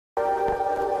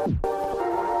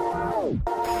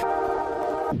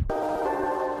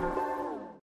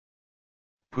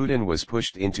Putin was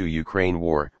pushed into Ukraine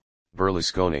war,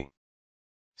 Berlusconi.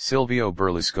 Silvio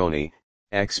Berlusconi,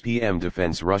 ex-PM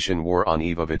defends Russian war on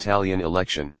eve of Italian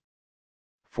election.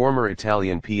 Former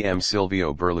Italian PM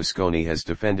Silvio Berlusconi has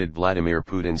defended Vladimir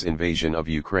Putin's invasion of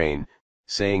Ukraine,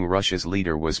 saying Russia's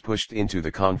leader was pushed into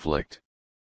the conflict.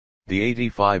 The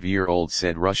 85-year-old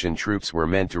said Russian troops were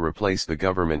meant to replace the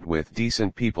government with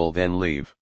decent people then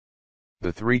leave.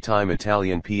 The three-time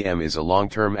Italian PM is a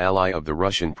long-term ally of the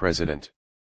Russian president.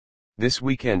 This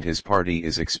weekend his party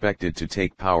is expected to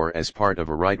take power as part of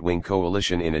a right-wing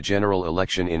coalition in a general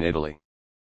election in Italy.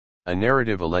 A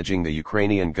narrative alleging the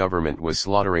Ukrainian government was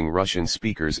slaughtering Russian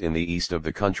speakers in the east of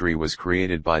the country was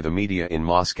created by the media in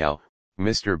Moscow,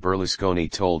 Mr Berlusconi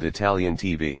told Italian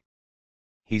TV.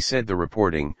 He said the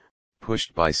reporting,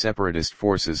 pushed by separatist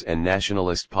forces and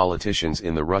nationalist politicians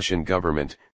in the Russian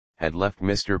government, had left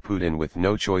Mr Putin with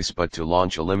no choice but to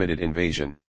launch a limited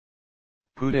invasion.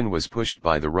 Putin was pushed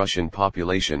by the Russian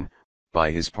population, by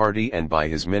his party and by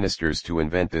his ministers to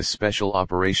invent this special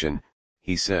operation,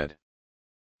 he said.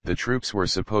 The troops were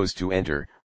supposed to enter,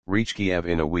 reach Kiev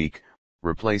in a week,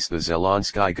 replace the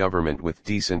Zelensky government with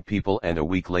decent people and a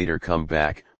week later come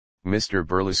back, Mr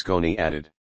Berlusconi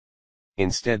added.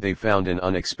 Instead they found an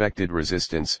unexpected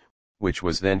resistance, which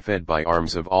was then fed by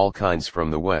arms of all kinds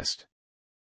from the West.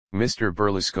 Mr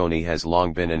Berlusconi has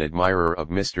long been an admirer of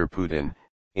Mr Putin,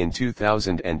 in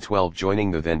 2012 joining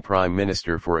the then Prime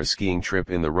Minister for a skiing trip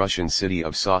in the Russian city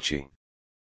of Sochi.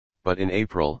 But in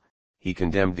April, he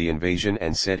condemned the invasion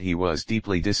and said he was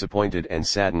deeply disappointed and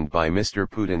saddened by Mr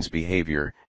Putin's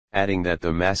behavior, adding that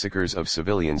the massacres of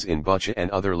civilians in Bucha and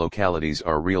other localities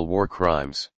are real war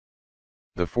crimes.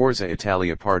 The Forza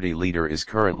Italia party leader is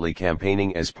currently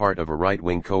campaigning as part of a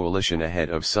right-wing coalition ahead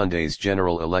of Sunday's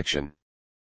general election.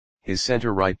 His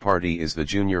center-right party is the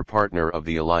junior partner of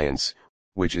the alliance,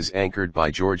 which is anchored by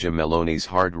Giorgia Meloni's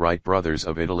hard-right Brothers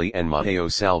of Italy and Matteo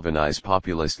Salvini's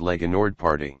populist Lega Nord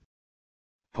party.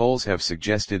 Polls have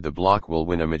suggested the bloc will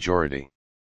win a majority.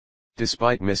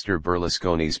 Despite Mr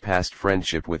Berlusconi's past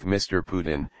friendship with Mr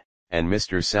Putin, and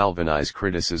Mr Salvini's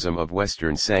criticism of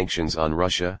Western sanctions on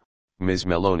Russia, Ms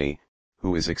Meloni,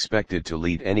 who is expected to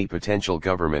lead any potential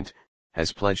government,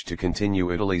 has pledged to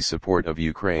continue Italy's support of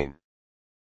Ukraine.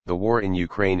 The war in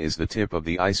Ukraine is the tip of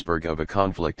the iceberg of a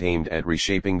conflict aimed at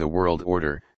reshaping the world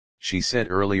order, she said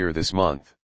earlier this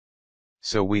month.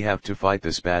 So we have to fight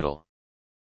this battle.